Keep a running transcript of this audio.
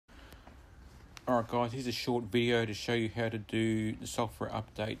Alright guys, here's a short video to show you how to do the software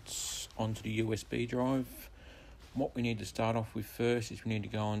updates onto the USB drive. What we need to start off with first is we need to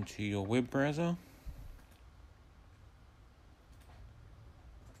go onto your web browser.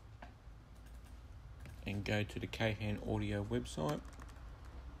 And go to the KAYHAN audio website.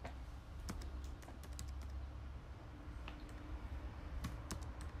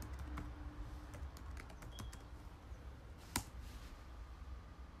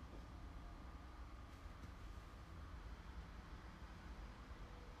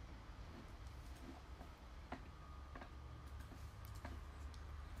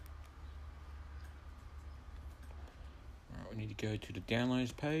 We need to go to the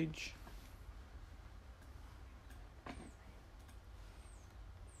downloads page.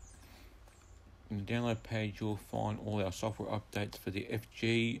 In the download page, you'll find all our software updates for the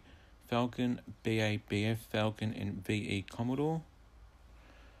FG Falcon, BABF Falcon, and VE Commodore.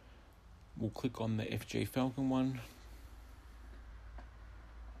 We'll click on the FG Falcon one.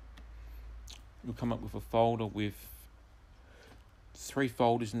 We'll come up with a folder with 3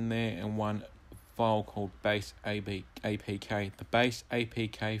 folders in there and one file called base APK. The base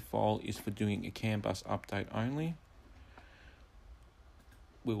APK file is for doing a CAN bus update only.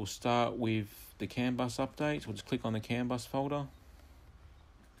 We will start with the CAN bus updates. We'll just click on the CAN bus folder.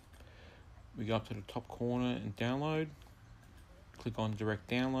 We go up to the top corner and download. Click on direct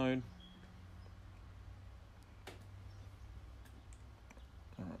download.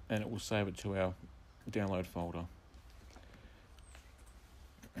 And it will save it to our download folder.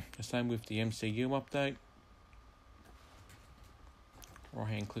 The same with the MCU update. Right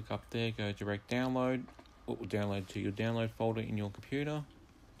hand click up there, go direct download. It will download to your download folder in your computer.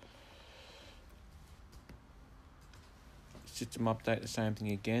 System update, the same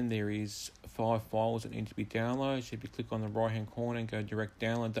thing again. There is 5 files that need to be downloaded. So if you click on the right hand corner and go direct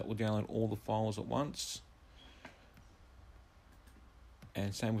download, that will download all the files at once.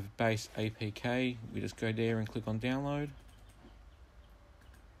 And same with base APK, we just go there and click on download.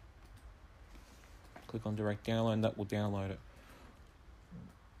 Click on direct download and that will download it.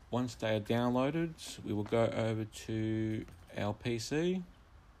 Once they are downloaded, we will go over to our PC.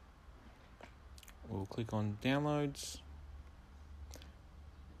 We'll click on downloads.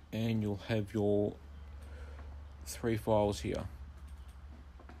 And you'll have your 3 files here.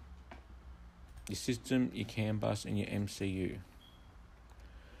 Your system, your CAN bus, and your MCU.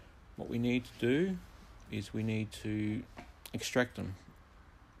 What we need to do is we need to extract them.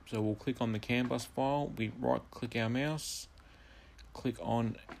 So we'll click on the CAN bus file, we right click our mouse, click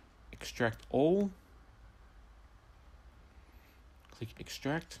on extract all, click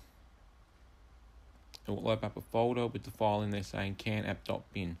extract. It will open up a folder with the file in there saying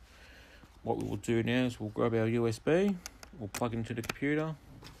canapp.bin. What we will do now is we'll grab our USB, we'll plug it into the computer.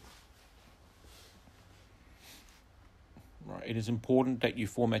 Right, it is important that you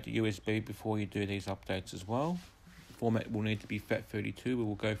format the USB before you do these updates as well. The format will need to be FAT32, we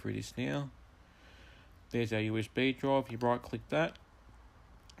will go through this now. There's our USB drive, you right click that,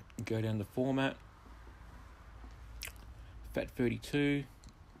 go down to format, FAT32,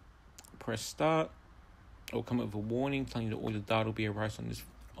 press start. It will come up with a warning telling you that all the data will be erased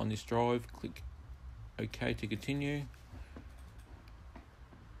on this drive. Click OK to continue.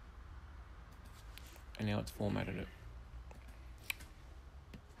 And now it's formatted it.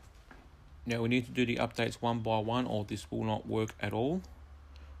 Now we need to do the updates one by one or this will not work at all.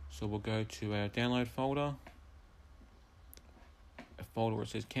 So we'll go to our download folder. A folder where it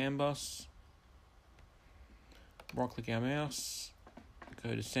says CAN bus. Right click our mouse.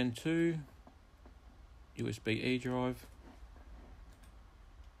 Go to send to. USB E drive,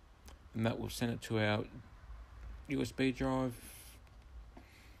 and that will send it to our USB drive,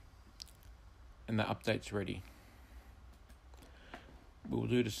 and the update's ready. We'll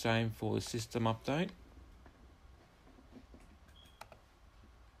do the same for the system update.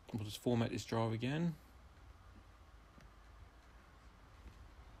 We'll just format this drive again.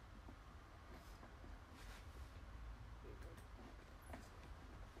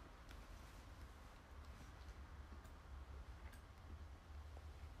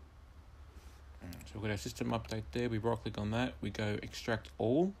 So we've got our system update there, we right click on that, we go extract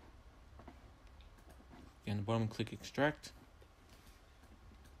all. Down the bottom click extract.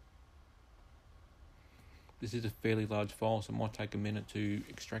 This is a fairly large file, so it might take a minute to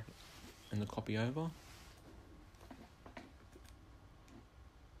extract and the copy over.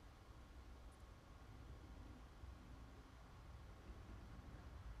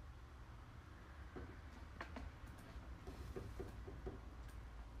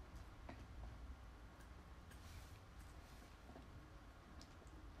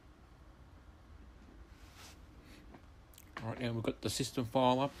 Right now we've got the system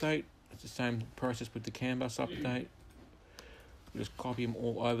file update. It's the same process with the CAN bus update. We just copy them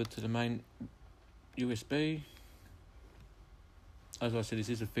all over to the main USB. As I said, this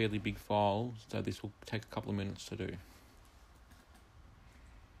is a fairly big file, so this will take a couple of minutes to do.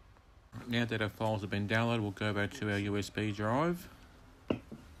 Right, now that our files have been downloaded, we'll go back to our USB drive.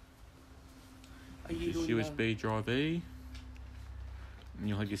 This is USB drive E, and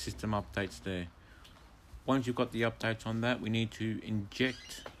you'll have your system updates there. Once you've got the updates on that, we need to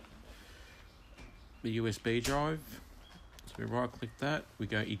inject the USB drive. So we right click that, we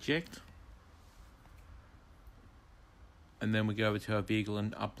go eject, and then we go over to our vehicle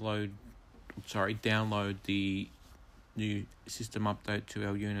and download the new system update to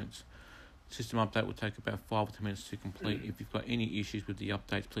our units. System update will take about 5 or 10 minutes to complete. If you've got any issues with the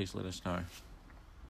updates, please let us know.